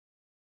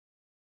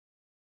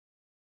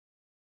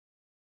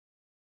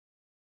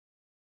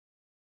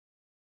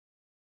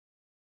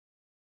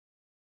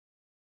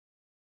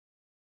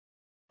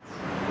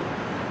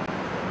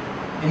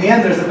in the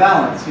end, there's a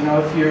balance. You know,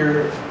 if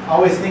you're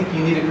always thinking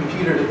you need a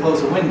computer to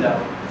close a window,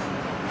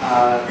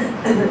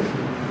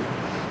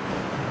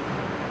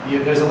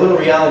 there's a little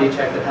reality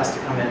check that has to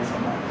come in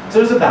somewhere. So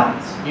there's a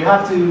balance. You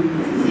have to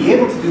be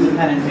able to do the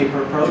pen and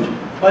paper approach,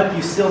 but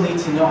you still need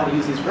to know how to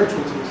use these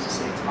virtual tools to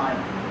save time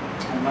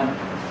and money.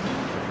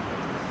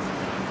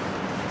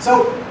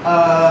 So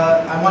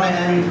I want to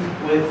end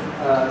with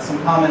some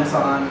comments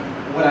on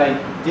what I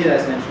did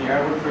as an engineer.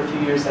 I worked for a few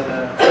years at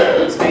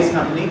a space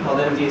company called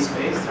MDA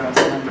Space. They're on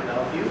San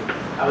Bellevue.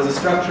 I was a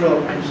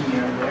structural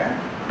engineer there.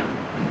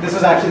 This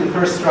was actually the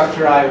first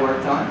structure I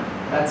worked on.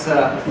 That's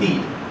a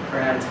feed for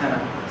an antenna.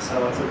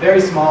 So it's a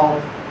very small,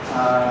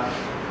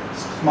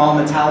 small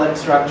metallic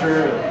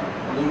structure,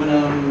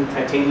 aluminum,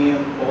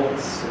 titanium,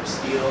 bolts, or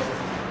steel,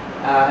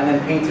 and then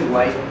painted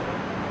white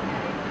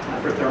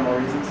for thermal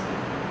reasons.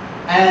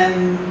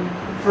 And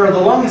for the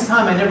longest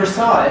time, I never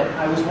saw it.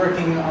 I was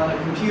working on a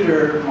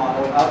computer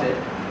model of it.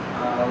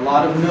 A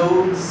lot of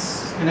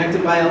nodes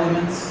connected by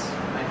elements.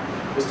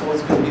 I was told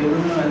it's going to be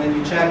aluminum, and then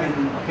you check,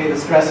 and okay, the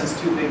stress is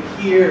too big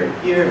here and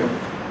here, and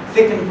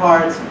thicken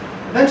parts.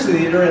 Eventually,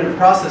 the iterative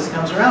process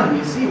comes around, and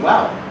you see,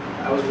 wow,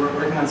 I was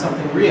working on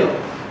something real.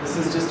 This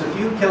is just a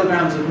few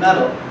kilograms of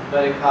metal,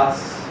 but it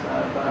costs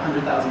about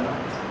 $100,000.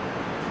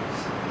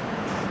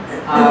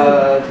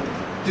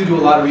 Due to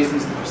a lot of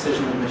reasons, the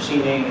precision of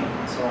machining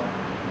and so on.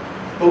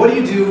 But what do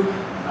you do?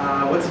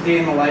 What's a day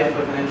in the life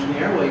of an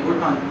engineer? Well, you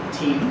work on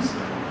teams,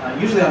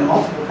 usually on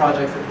multiple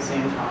projects at the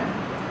same time.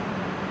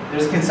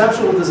 There's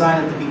conceptual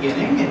design at the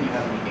beginning, and you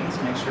have meetings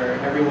to make sure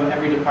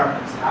every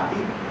department is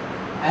happy.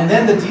 And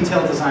then the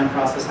detailed design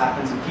process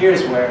happens, and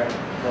here's where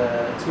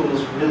the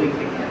tools really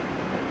kick in.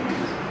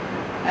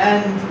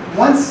 And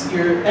once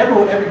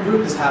every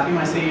group is happy,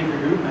 when I say every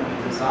group, I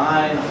mean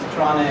design,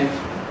 electronic,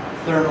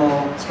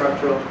 thermal,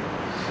 structural,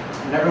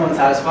 and everyone's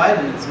satisfied,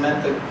 and it's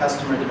met the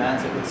customer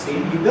demands it would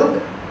seem, you build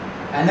it.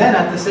 And then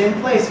at the same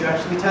place, you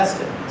actually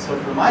test it. So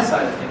for my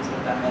side of things,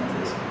 what that meant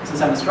is,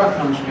 since I'm a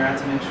structural engineer, I had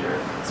to make sure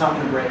it's not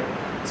going to break.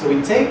 So we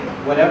take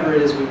whatever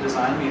it is we've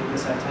designed, be it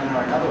this antenna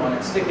or another one,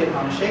 and stick it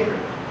on a shaker.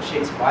 It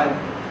shakes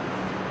violently.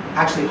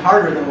 Actually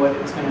harder than what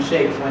it's going to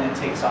shake when it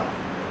takes off.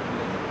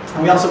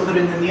 And we also put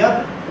it in the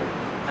oven.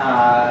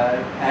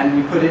 And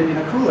we put it in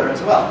a cooler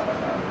as well,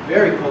 a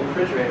very cold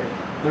refrigerator.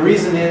 The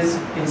reason is,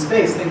 in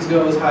space, things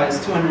go as high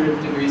as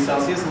 200 degrees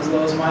Celsius and as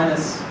low as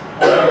minus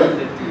 150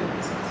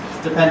 degrees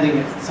Celsius, depending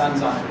if the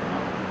sun's on it or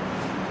not.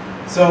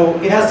 So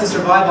it has to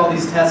survive all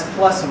these tests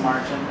plus a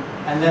margin,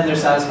 and then they're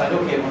satisfied,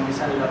 okay, when we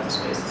send it up to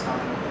space, it's not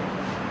going to break.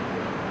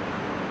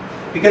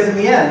 Because in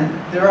the end,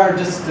 there are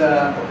just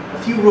a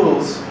few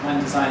rules when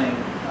designing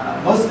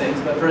most things,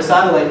 but for a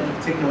satellite in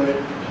particular,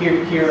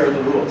 here are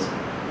the rules.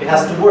 It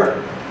has to work.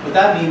 What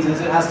that means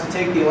is it has to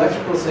take the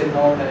electrical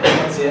signal that it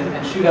gets in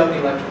and shoot out the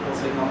electrical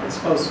signal it's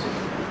supposed to.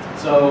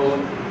 So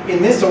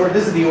in this order,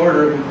 this is the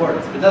order of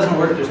importance. If it doesn't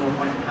work, there's no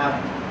point in having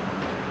it.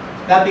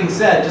 That being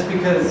said, just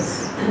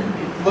because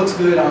it looks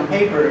good on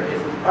paper,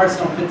 if the parts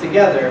don't fit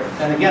together,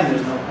 then again,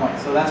 there's no point.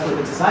 So that's what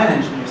the design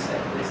engineers say.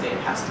 They say it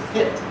has to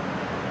fit.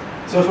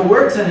 So if it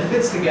works and it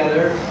fits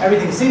together,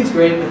 everything seems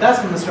great, but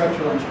that's when the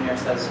structural engineer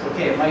says,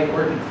 okay, it might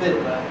work and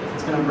fit, but if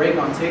it's going to break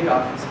on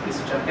takeoff, it's a piece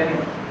of junk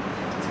anyway.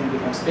 It's going to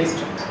become space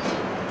junk.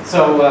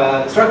 So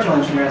the structural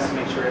engineer has to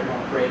make sure it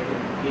won't break in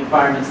the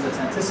environments that's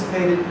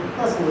anticipated,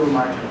 plus a little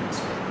margin of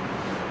mistake.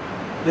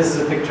 This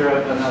is a picture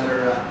of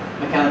another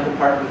mechanical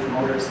part with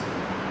motors.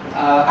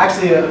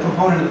 Actually, a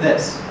component of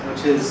this,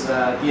 which is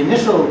the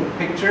initial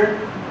picture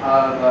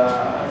of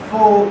a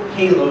full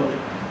payload.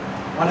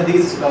 One of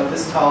these is about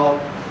this tall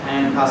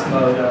and costs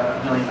about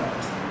 $1 million.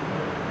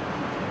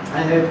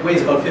 And it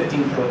weighs about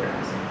 15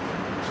 kilograms.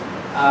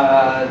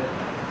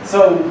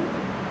 So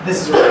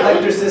this is a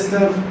reflector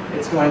system.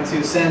 It's going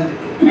to send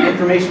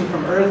information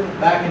from Earth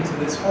back into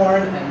this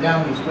horn and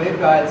down these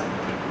waveguides,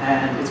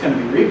 and it's going to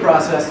be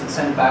reprocessed and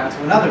sent back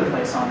to another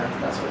place on Earth.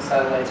 That's what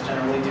satellites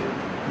generally do,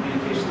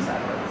 communication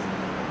satellites.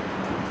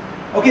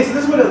 Okay, so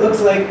this is what it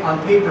looks like on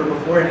paper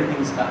before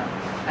anything's done.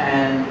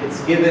 And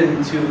it's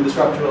given to the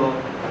structural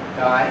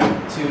guy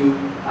to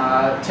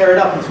tear it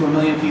up into 1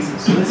 million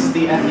pieces. So this is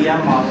the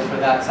FEM model for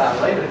that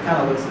satellite. It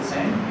kind of looks the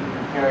same. You can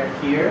compare it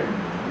here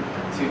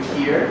to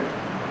here.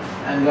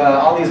 And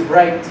all these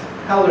bright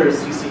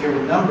colors you see here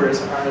with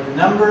numbers are the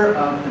number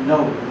of the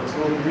node, those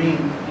little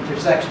green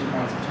intersection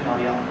points between all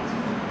the elements.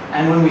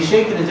 And when we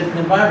shake it in different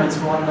environments,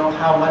 we want to know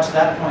how much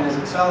that point is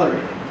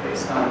accelerating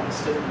based on the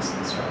stiffness of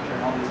the structure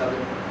and all these other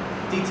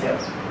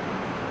details.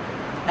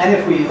 And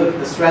if we look at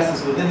the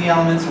stresses within the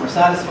elements and we're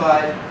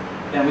satisfied,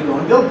 then we go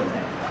and build the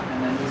thing.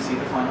 And then we see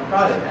the final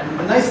product. And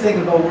the nice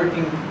thing about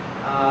working,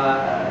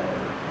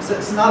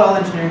 it's not all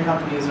engineering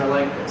companies are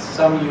like this.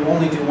 Some you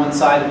only do one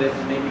side of it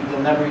and maybe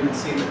you'll never even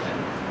see the thing.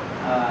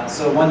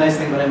 So one nice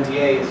thing about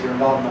MDA is you're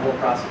involved in the whole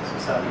process. You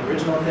saw the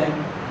original thing,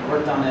 you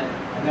worked on it,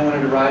 and then when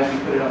it arrived, you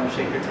put it on the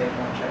shaker table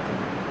and checked it.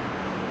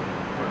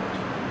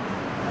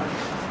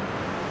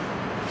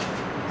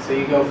 So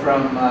you go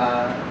from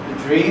the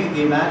dream,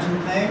 the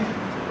imagined thing,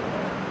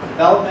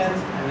 development,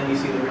 and then you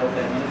see the real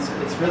thing. And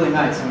it's really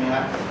nice. I mean,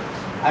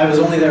 I was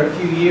only there a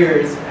few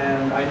years,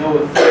 and I know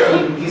of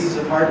 15 pieces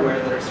of hardware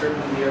that are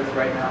circling the Earth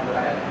right now that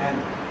I had to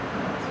handle.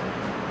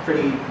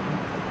 Pretty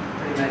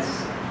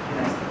nice.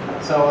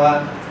 So,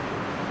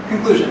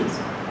 conclusions.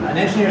 An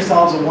engineer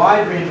solves a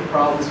wide range of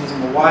problems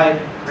using a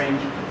wide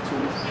range of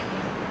tools.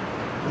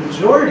 The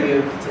majority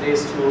of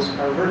today's tools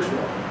are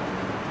virtual.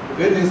 The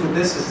good news with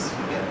this is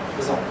you get the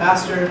result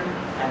faster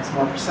and it's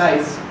more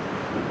precise.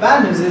 The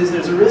bad news is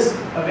there's a risk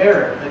of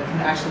error that can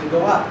actually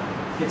go up.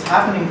 It's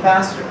happening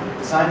faster. The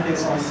design phase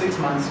is only 6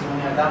 months. You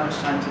only have that much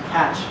time to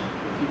catch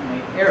if you've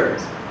made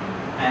errors.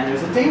 And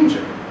there's a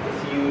danger.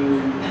 If you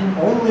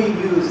only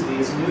use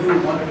these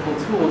new wonderful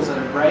tools that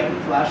are bright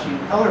and flashy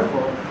and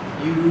colorful,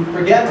 you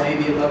forget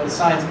maybe about the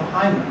science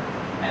behind them.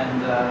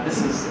 And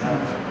this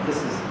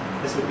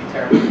would be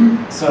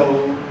terrible.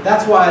 So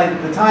that's why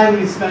the time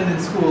you spend in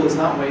school is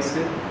not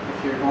wasted.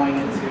 If you're going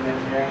into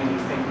engineering and you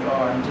think,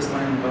 oh, I'm just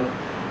learning about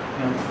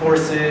the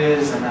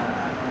forces and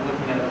I'm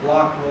looking at a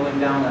block rolling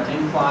down an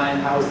incline,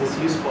 how is this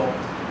useful?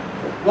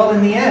 Well,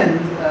 in the end,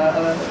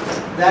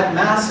 that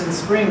mass and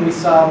spring we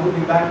saw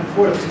moving back and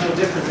forth is no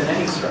different than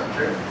any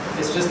structure.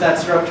 It's just that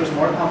structure is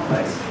more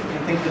complex. You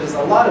can think that there's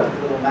a lot of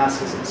little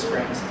masses and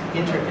springs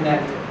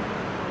interconnected.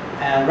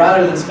 And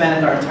rather than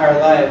spend our entire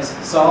lives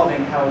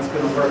solving how it's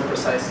going to work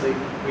precisely,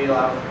 we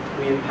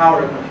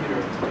empower a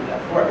computer to do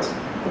that for us.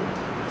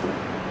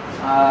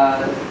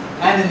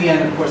 And in the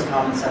end, of course,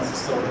 common sense is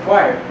still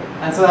required.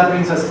 And so that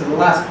brings us to the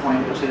last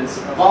point, which is,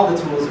 of all the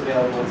tools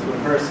available to a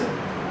person,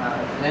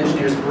 an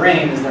engineer's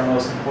brain is their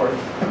most important.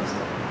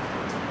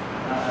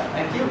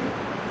 Thank you.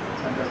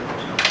 That's my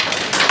presentation.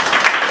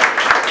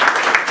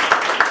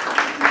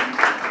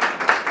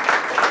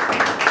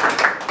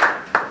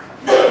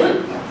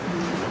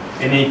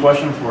 Any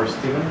question for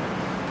Stephen?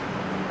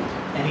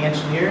 Any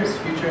engineers,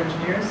 future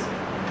engineers?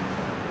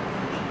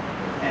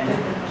 Any?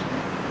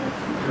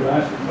 Could I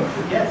ask a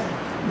question? Yes.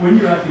 When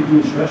you're actually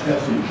doing stress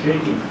testing and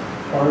shaking,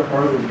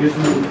 are the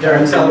gizmos? They're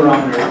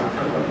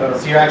accelerometers.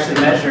 So you're actually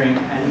measuring,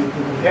 and you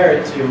can compare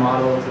it to your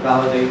model to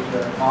validate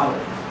the model.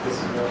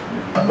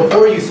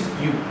 Before you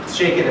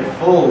shake it at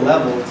full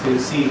level to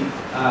see,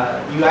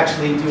 you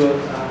actually do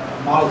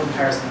a model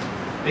comparison.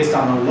 Based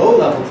on a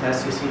low-level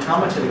test, you see how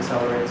much it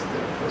accelerates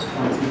those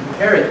points. You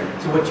compare it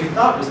to what you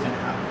thought was going to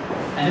happen.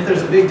 And if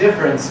there's a big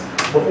difference,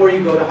 before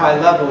you go to high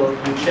level,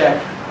 you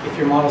check if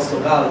your model's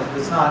still valid. If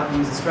it's not, it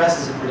means the stress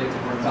isn't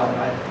predicted or invalid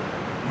either.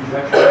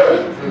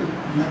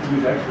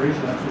 Use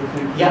acceleration, that sort of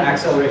thing? Yeah,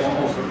 acceleration.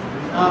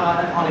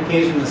 On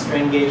occasion, the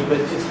strain gauge, but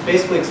it's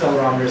basically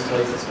accelerometers tell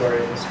you the story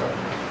of the structure.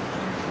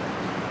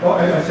 Oh,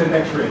 I said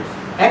X-rays.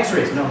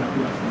 X-rays, no.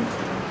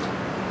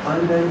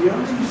 And then you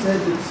also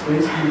said that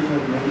space can be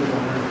like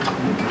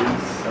 -150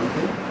 degrees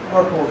something?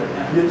 Or colder,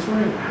 yeah. Yeah, just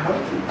wondering, how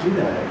did you do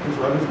that? Because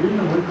I was reading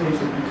on one page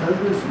that because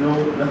there's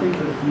nothing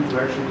for the heat to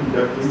actually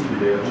conduct into the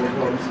day, more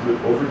problems with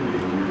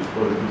overheating when you're just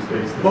floating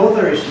through space. Both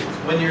are issues.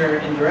 When you're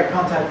in direct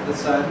contact with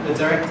the sun, the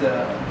direct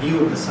view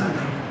of the sun,